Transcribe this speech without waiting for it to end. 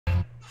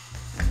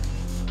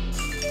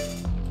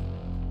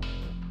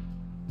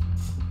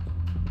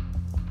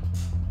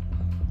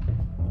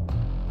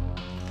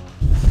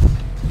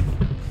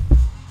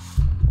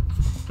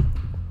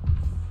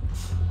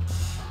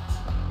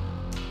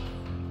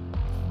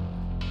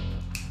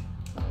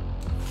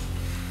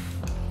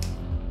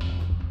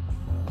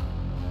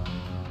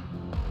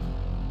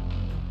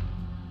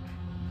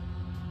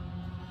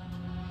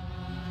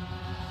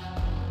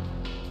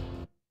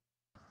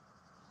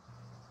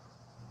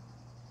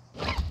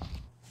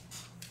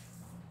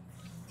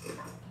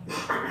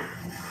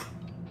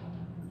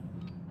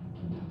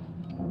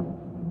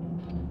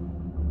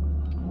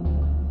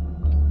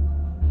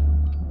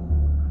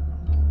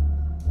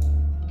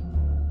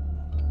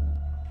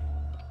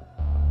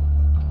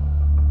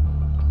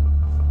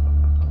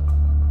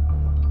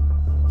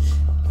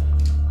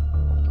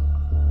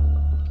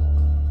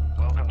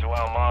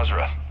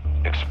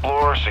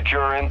explore,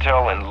 secure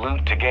intel, and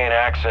loot to gain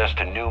access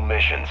to new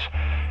missions.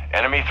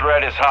 Enemy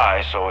threat is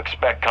high, so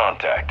expect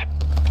contact.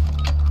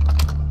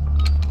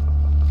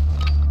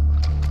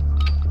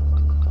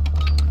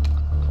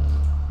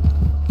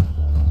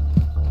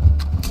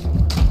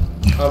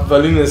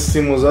 اولین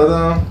استیمو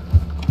زدم.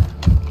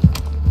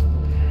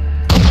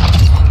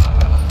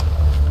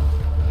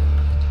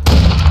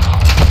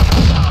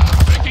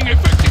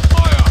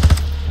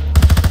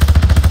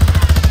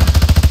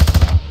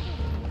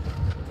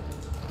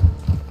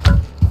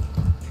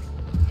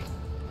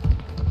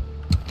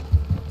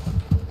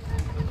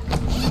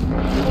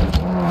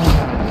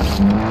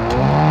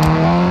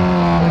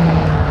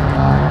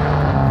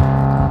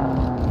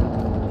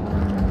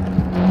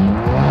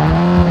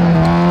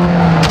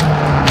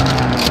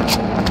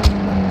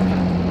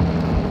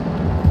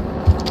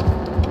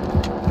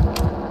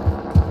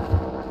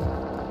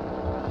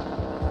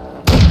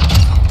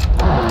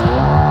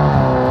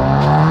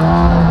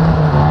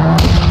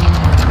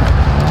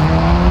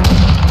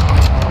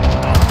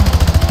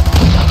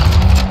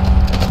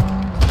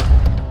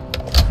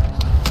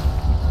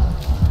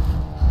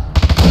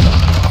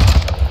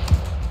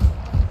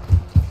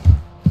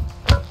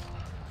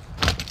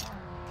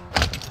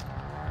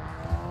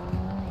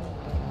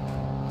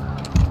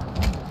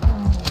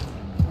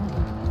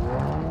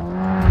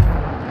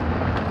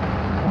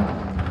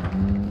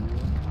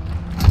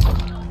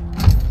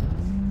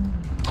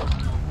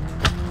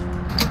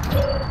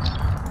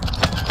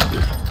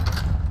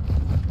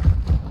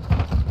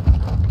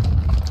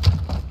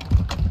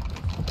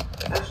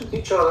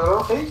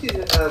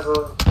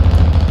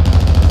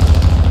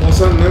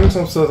 مثلا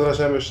نمیتونم صدات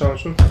قشنگ بشنوم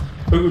چون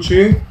بگو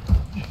چی؟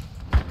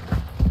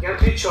 میگم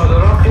توی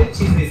چادرها خیلی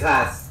چیز نیز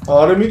هست.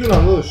 آره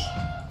میدونم داداش.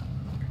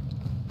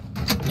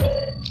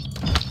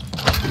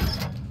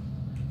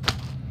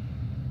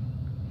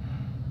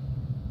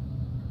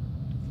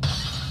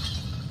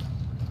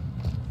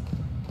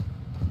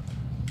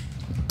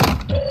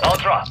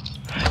 Ultra,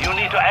 you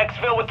need to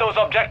exfil with those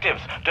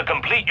objectives to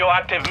complete your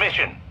active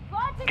mission.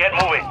 Get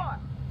moving.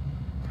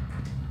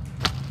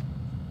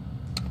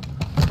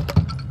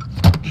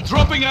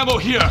 Dropping ammo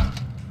here.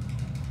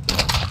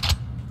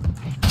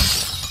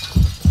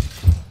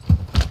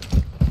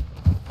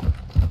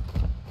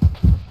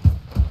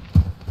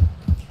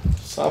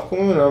 صبر کن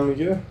ببینم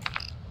میگه.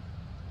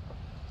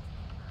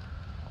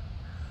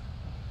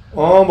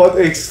 باید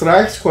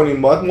اکسترکت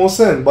کنیم، باید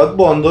محسن، باید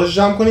بانداژ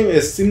جمع کنیم،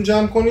 استیم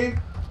جمع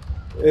کنیم.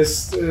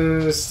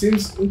 استیم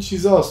این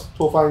چیزاست،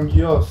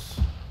 تفنگی هاست.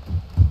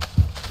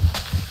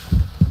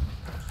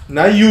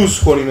 نه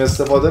یوز کنیم،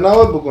 استفاده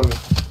نباید بکنیم.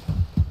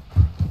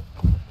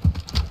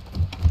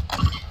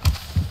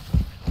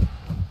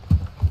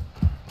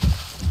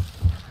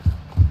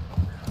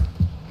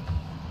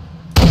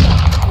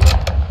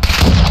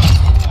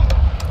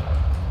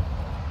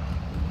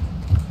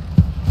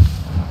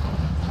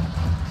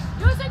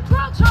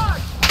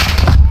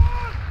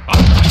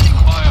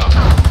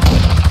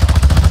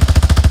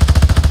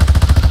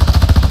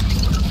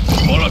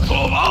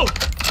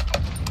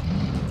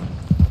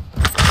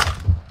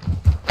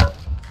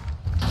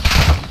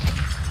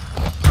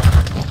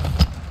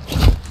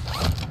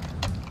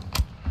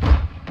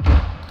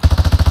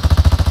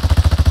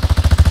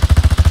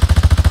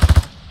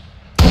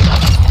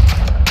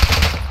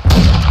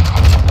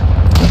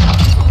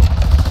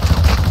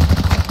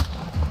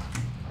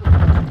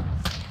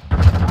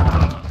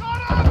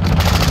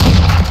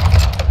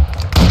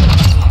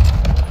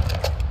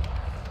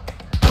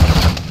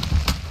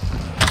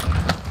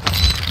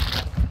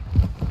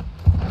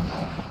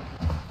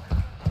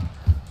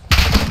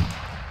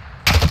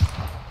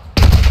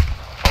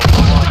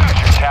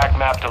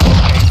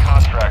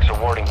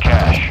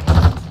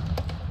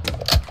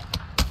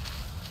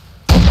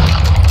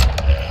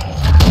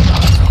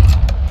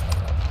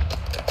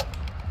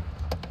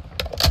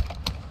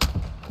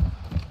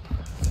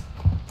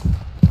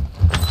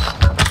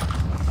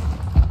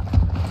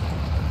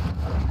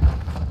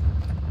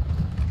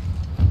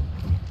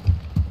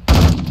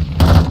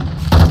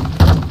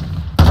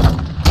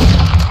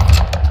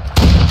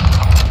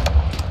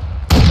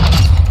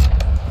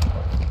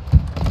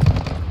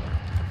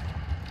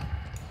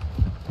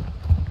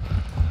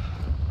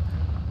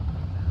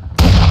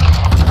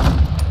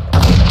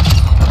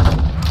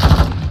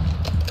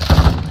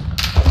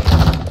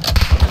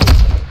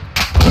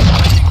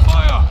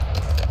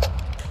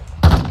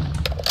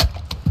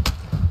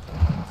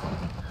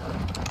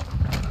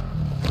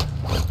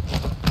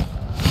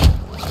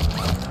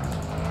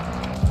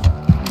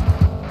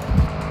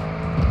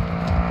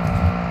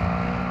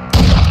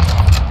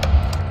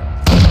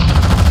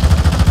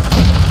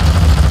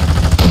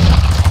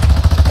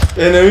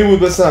 انمی بود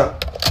بسن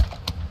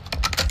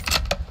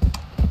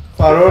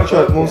فرار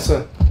کرد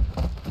محسن.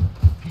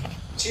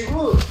 چی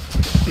بود؟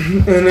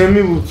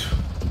 انمی بود.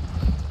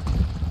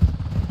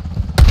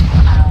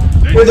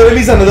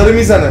 داره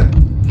میزنه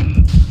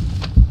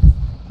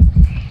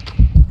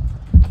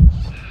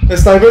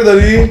اسنایپر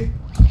داری؟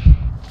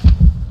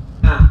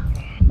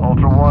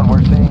 Ultra One,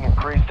 we're seeing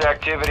increased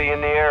activity in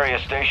the area.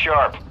 Stay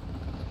sharp.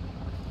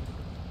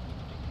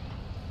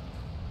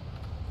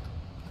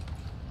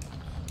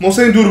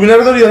 محسن این دوربینه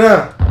رو داری یا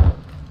نه؟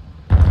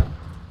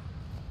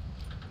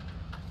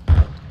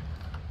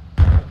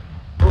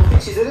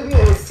 چیزا رو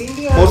بیار استیم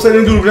بیار. محسن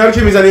این دوربینه رو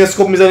که میزنی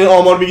اسکوپ میزنی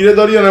آمار میگیره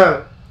داری یا نه؟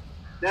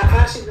 نه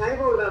فرشید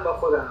نمیبردم با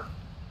خودم.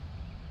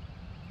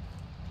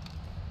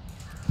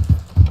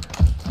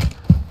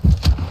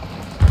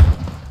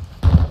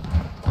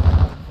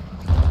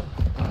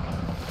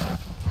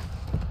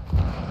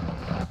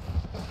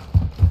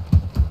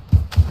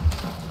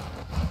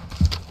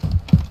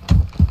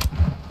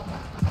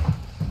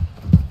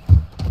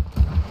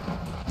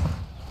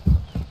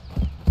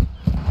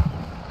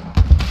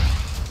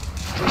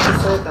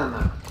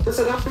 تو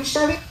صدا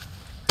میشنوی؟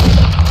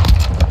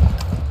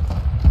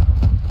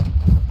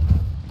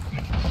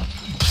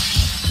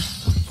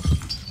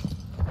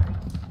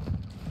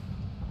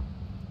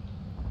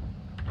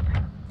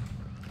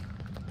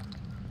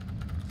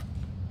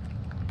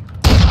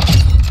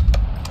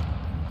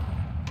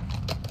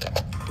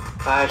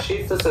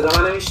 فرشید تو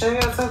صدا من نمیشنوی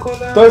اصلا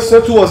کلا؟ تا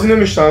صدا تو بازی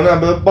نمیشنم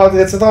نه بعد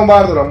هدست هم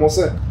بردارم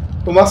محسن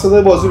تو من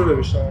صدای بازی رو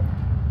نمیشنم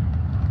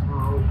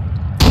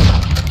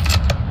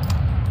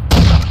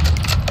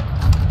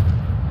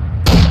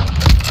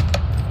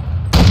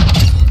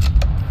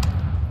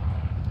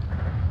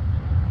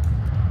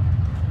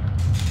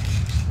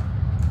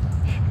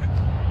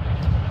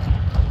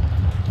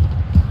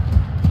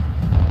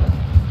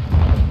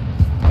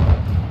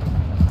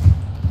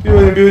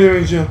بیاریم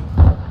اینجا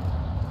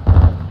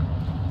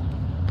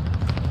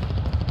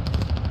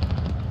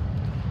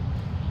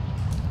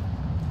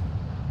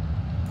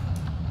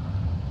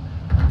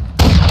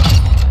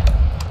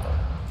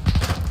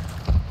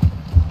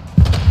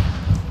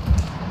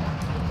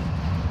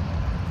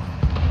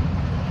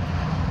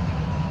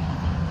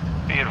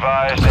Be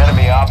advised,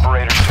 enemy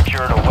operators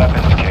secured a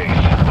weapons case.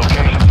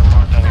 Locations are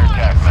marked on your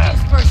attack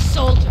map.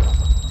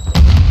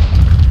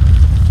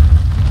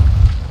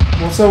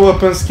 محسن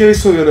وپنز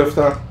کیس رو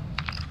گرفتم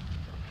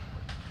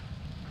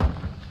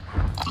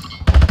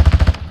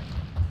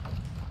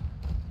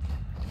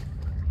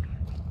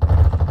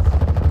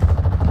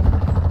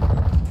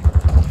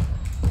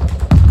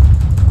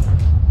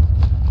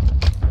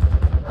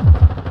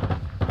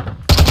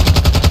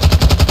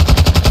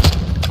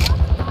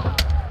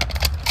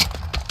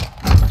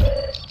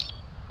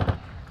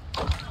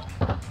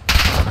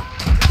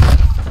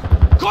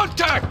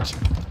Contact!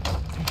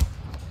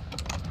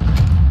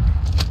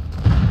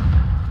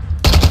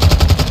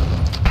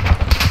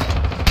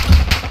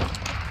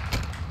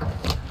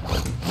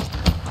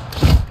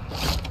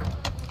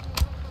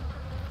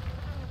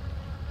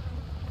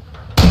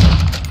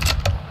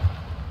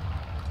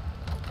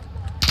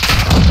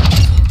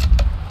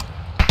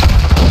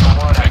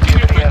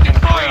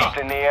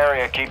 In the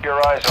area, keep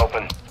your eyes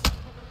open.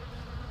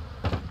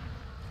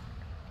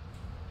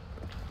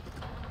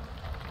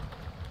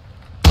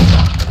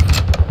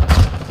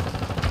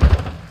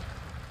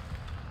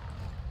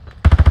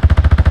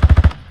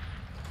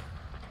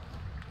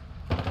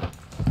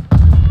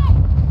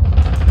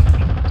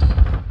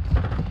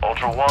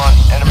 Ultra One,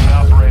 enemy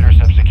operators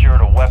have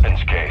secured a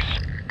weapons case.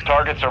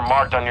 Targets are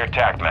marked on your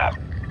TAC map.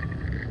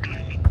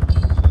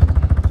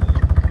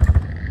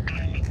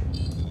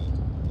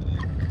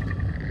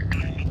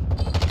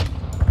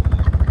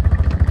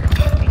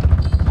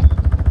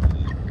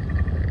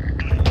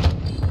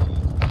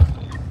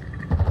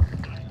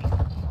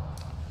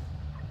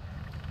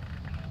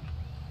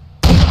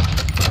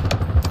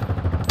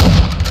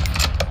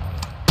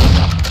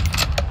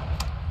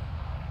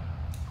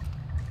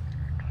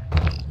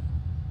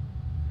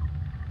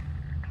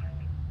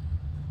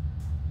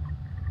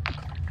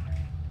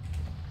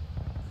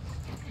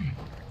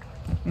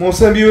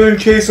 محسن بیاریم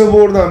کیس رو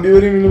بردم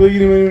بیاریم اینو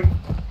بگیریم بریم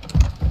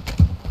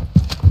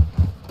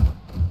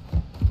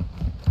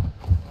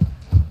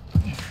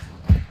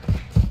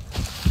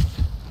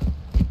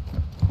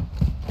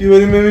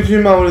بیاریم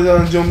نمیتونیم موارد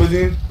انجام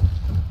بدیم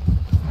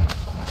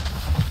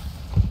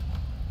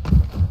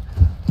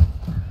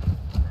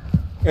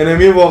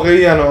انمی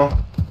واقعی انا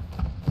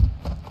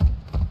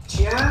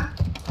چیه؟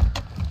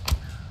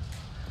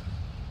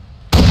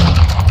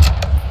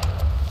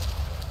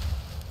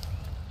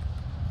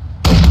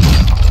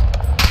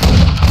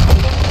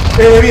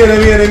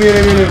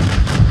 انمی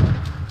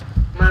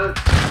من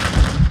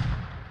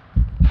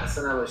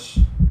اصلا نباش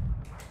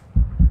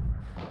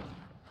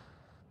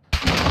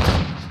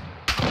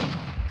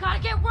Gotta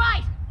get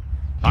right!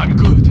 I'm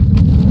good.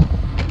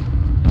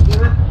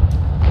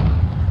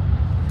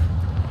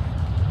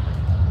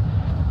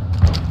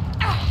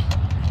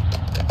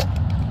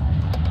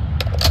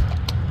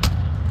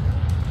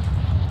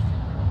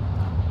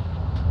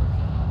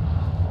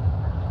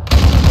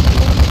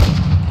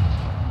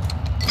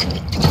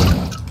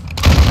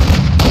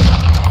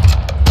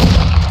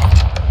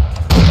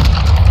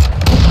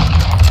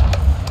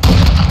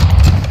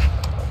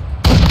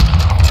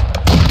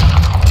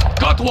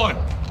 One.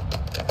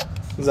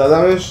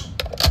 زدمش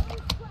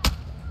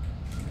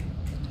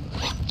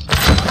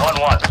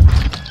 1-1.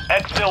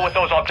 Exfil with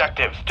those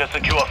objectives to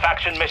secure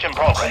faction mission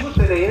progress.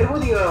 پلیر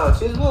بود یا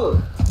چیز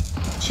بود؟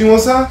 چی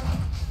محسن؟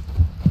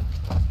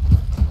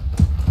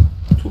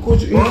 تو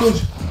کجا این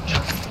کجا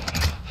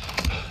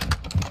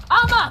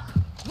I'm up!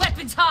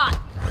 Weapons hot!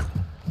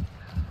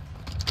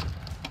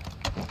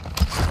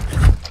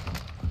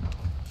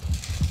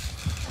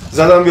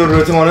 زدم یارو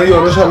احتمالا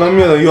یاراش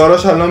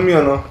الان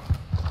میان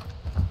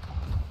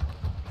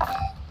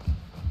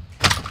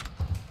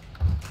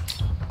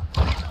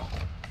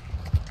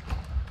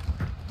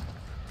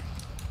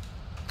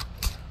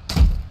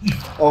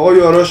آقا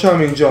یاراش هم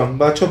اینجا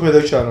بچه ها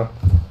پیدا کردم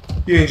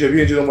بیا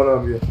اینجا دنبال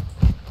من بیا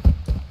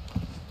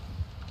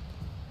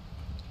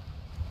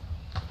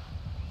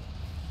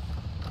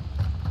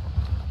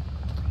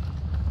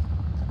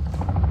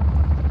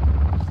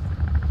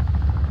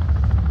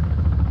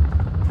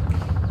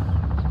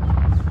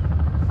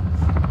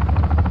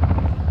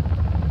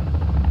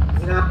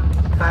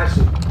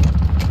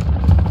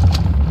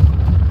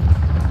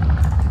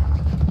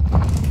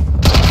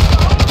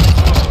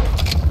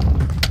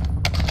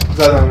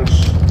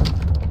زدمش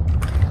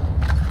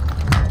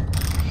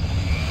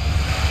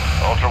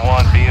Ultra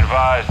One, be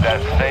advised that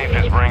safe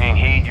is bringing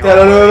heat your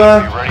Hello, way. hello.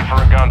 Be ready for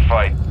a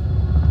gunfight.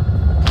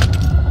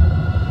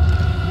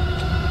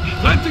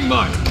 Planting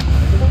mine.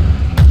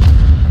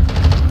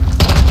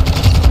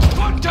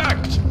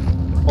 Contact.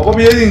 بابا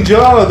بیاید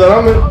اینجا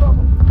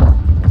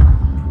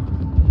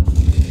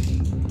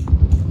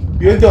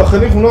بیاید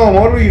داخل خونه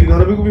آمار بگیرید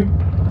داره بگو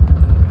بیم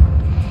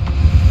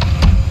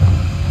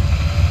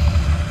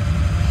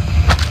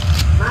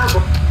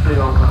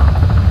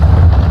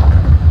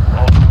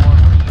Ultra One,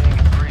 we're seeing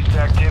increased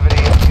activity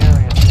in the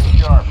area. Stay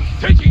sharp.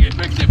 Taking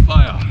effective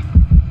fire.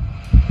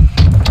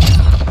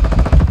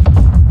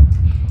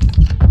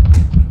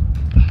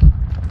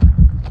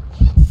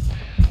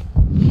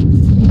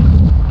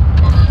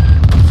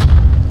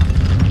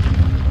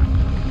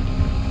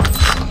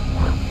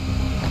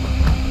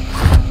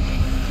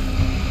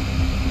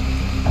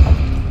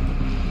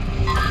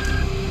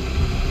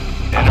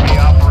 Enemy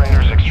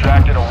operators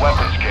extracted a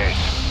weapons case.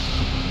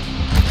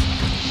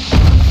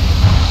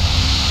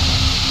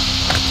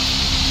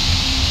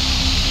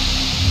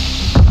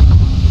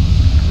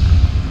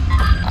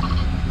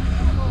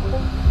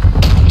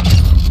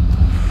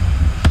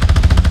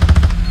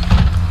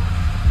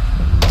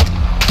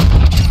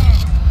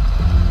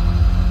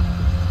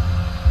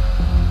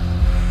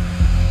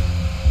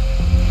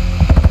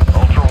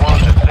 Ultra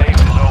One, the safe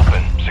is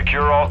open.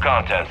 Secure all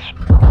contents.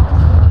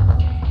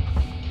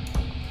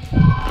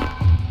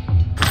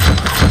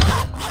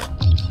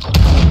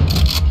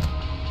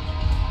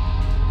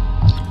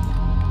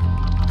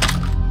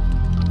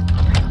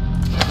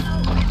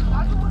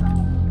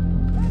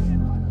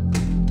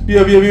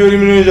 بیا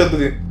بریم اینو نجات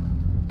بدیم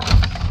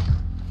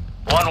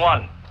 1-1.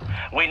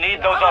 We need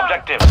those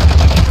objectives.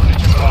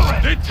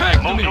 They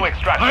tagged Move me. to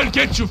extraction. I'll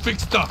get you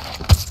fixed up.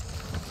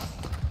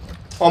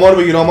 آمار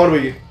بگیر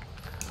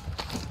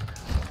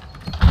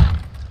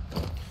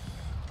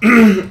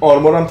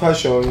آرمارم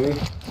تشه ببین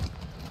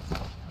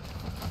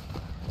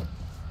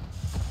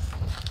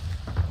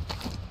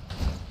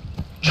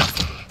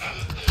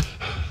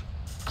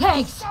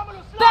Thanks!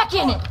 Back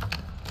in it!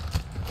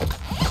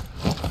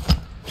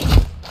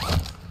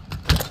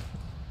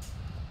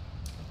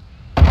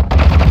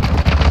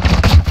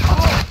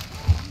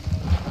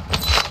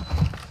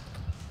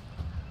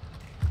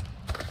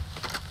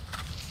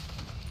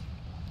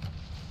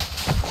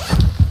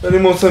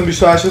 بریم محسن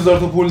 28000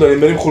 تا پول داریم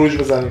بریم خروج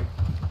بزنیم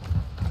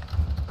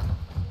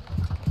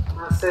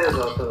من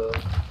 3000 تا دارم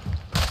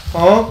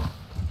ها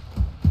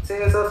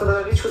 3000 تا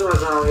دارم هیچ کدوم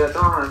از ماموریت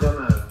ها هم انجام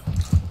ندارم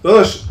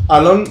داداش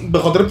الان به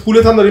خاطر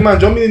پولت هم داریم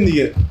انجام میدیم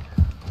دیگه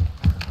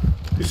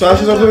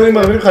 28000 تا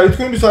بریم خرید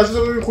کنیم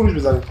 28000 تا بریم خروج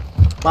بزنیم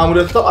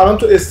ماموریت تا الان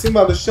تو استیم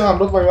برداشتی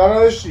همراه مگه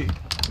نداشتی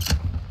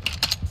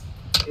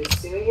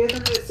استیم یه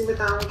دونه استیم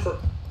تموم شد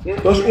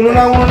داداش اونو نه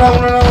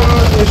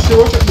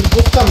اشتباه شد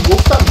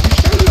گفتم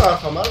هیچ نمیدونم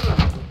حرفم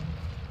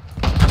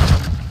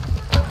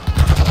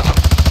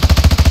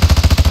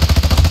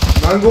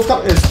من گفتم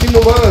استیم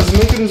رو باید از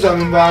اینه که رو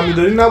زمین برمی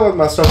داری نباید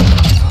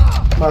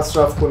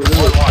مصرف کنی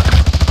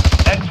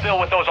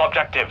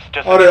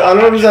آره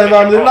الان رو زمین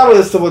برمی داری نباید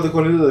استفاده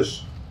کنی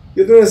داداش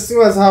یه دونه استیم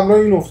از همراه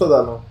این افتاد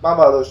الان من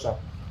برداشتم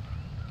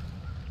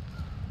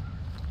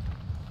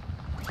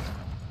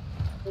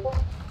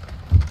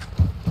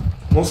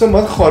محسن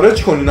باید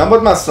خارج کنی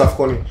نباید مصرف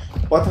کنی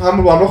باید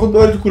همراه خود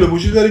ببری تو کوله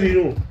بوشی داری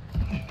بیرون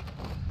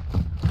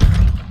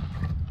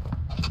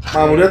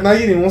ماموریت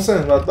نگیریم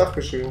محسن بدبخت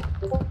بشیم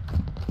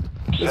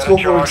Let's go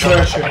for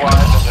extraction.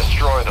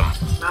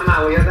 من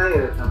ماموریت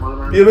نگرفتم مال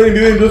من بیا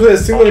بریم دو تا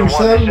استیم داریم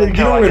بیشتر هم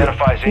گیرمونه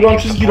پول هم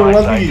چیز گیرم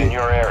اومد بگیریم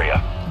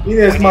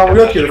این اسم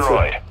ماموریت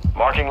گرفته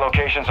Marking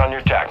locations on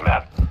your TAC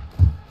map.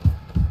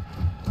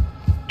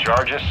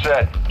 Charges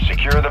set.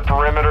 Secure the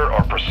perimeter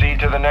or proceed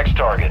to the next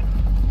target.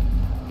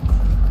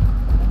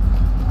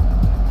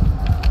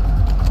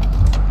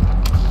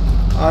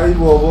 ای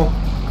بابا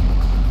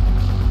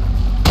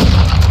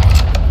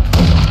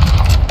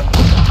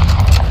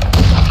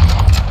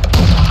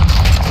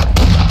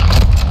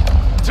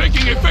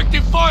Taking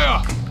effective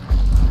fire.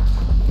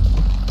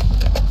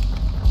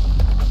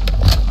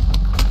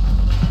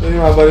 بریم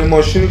اولین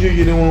ماشینی که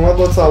گیریم اومد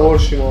باید سوار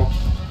شیم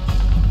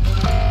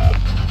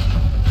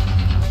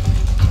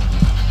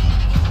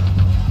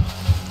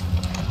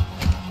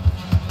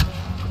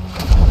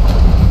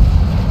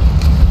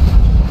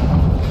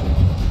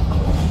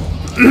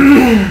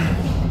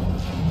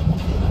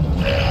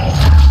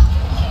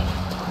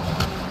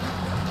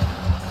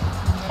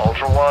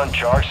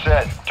Charge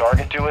set.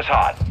 Target 2 is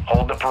hot.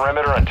 Hold the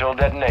perimeter until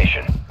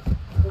detonation.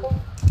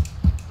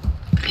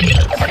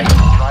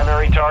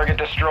 Primary target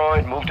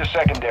destroyed. Move to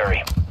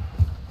secondary.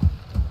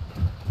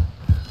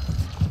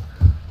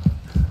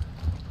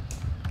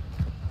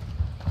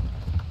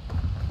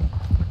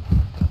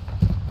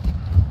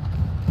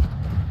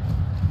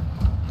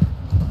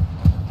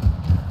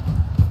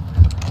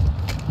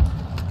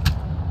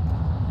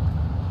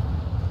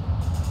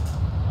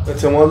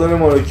 احتمال داره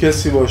مال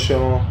کسی باشه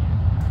ما.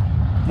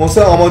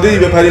 محسن آماده ای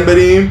بپریم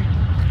بریم؟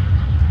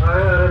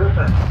 آره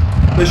بپریم.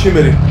 بشین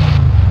بریم.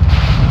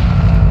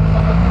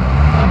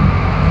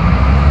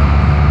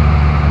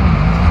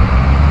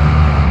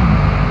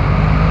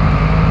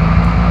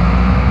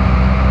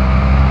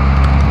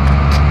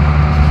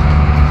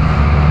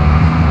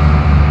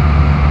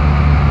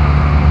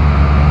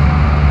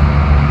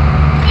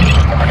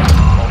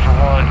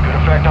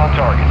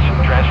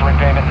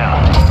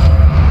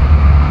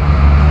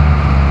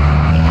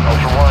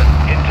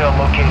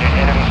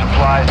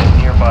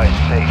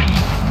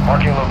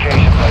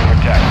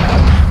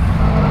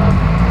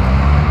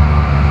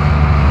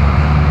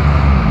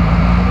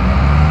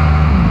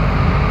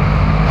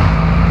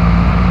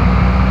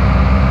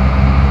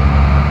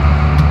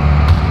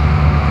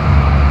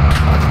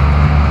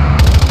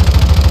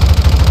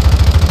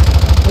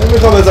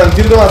 بزن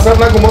تیر تو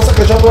مصرف نکن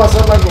ماسه کشاف تو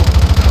مصرف نکن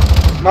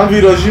من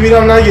ویراژی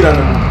میرم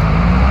نگیرنمون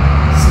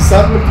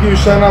 300 متر دیگه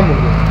بیشتر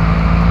نمونده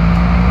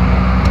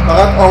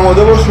فقط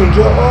آماده باش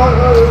اونجا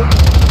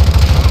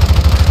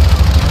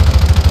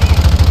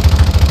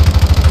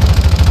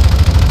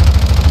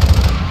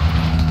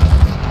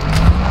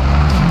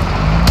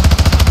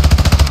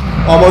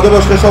آماده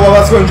باش کشاف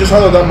عوض کن اینجا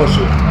شاید آدم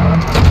باشه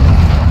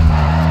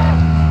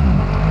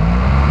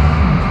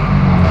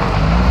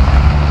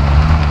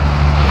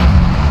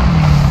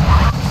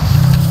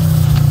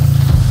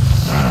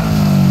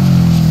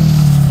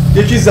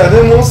یکی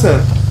زده محسن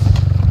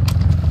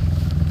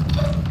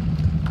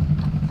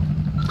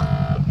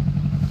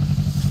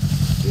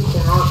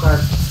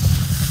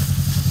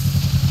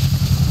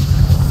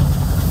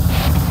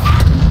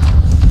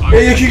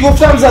یکی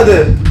گفتم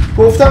زده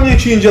گفتم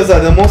یکی اینجا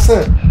زده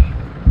محسن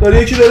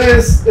داره یکی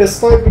داره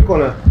اسنایپ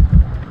میکنه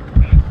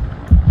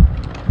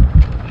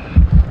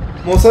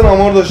محسن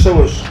آمار داشته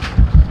باش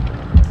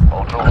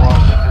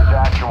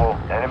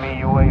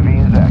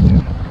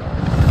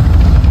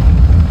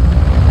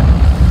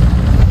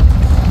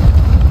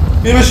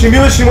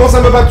بیا بشین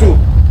محسن ببر تو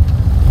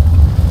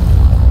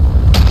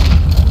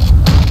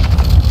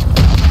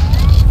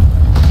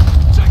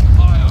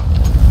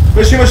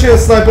بشین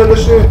اسنایپر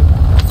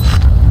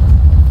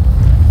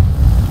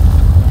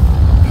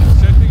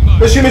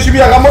بشین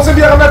بیا عقب محسن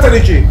بیا عقب نتر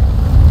یکی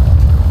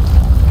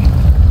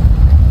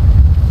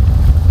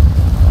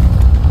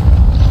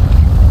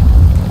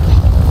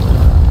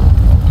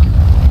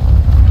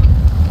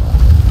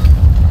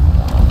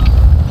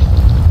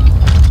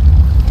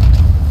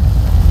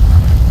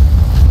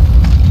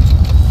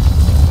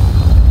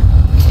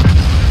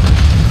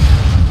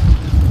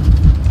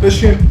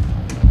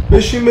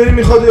بشین بریم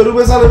میخواد یارو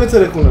بزنه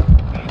بترکونه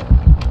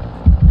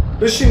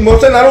بشین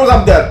محسن نرو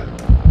قبل در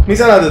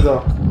میزنده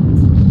دا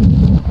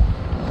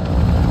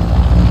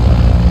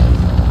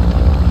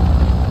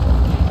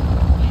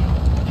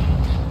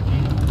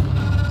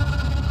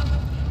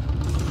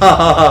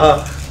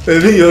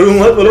ببین یارو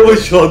اومد بالا با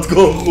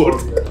شاتگان خورد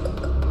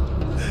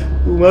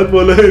اومد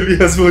بالا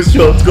الیاس با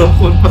شاتگان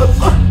خورد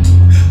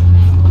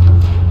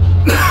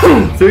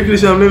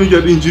فکرش هم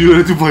نمیکرد اینجوری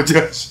بره تو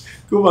پاچش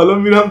گفت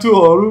الان میرم تو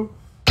آروم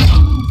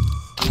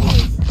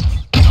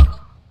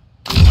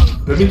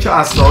ببین که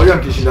اسلحه‌ای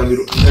هم کشیدن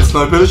بیرون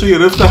اسنایپرشو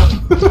گرفتم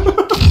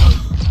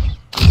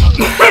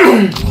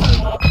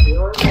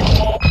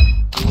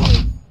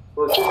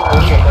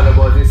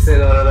بازی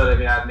صدا داره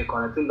میاد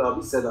میکنه تو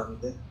لابی صدا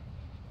میده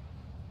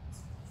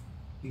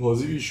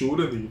بازی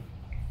بیشعوره دیگه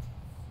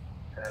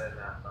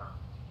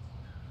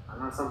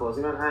الان اصلا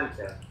بازی من هنگ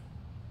کرد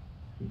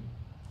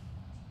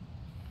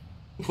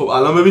خب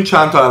الان ببین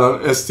چند تا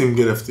الان استیم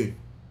گرفتیم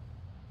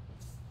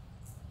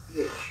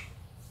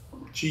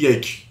چی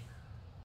یک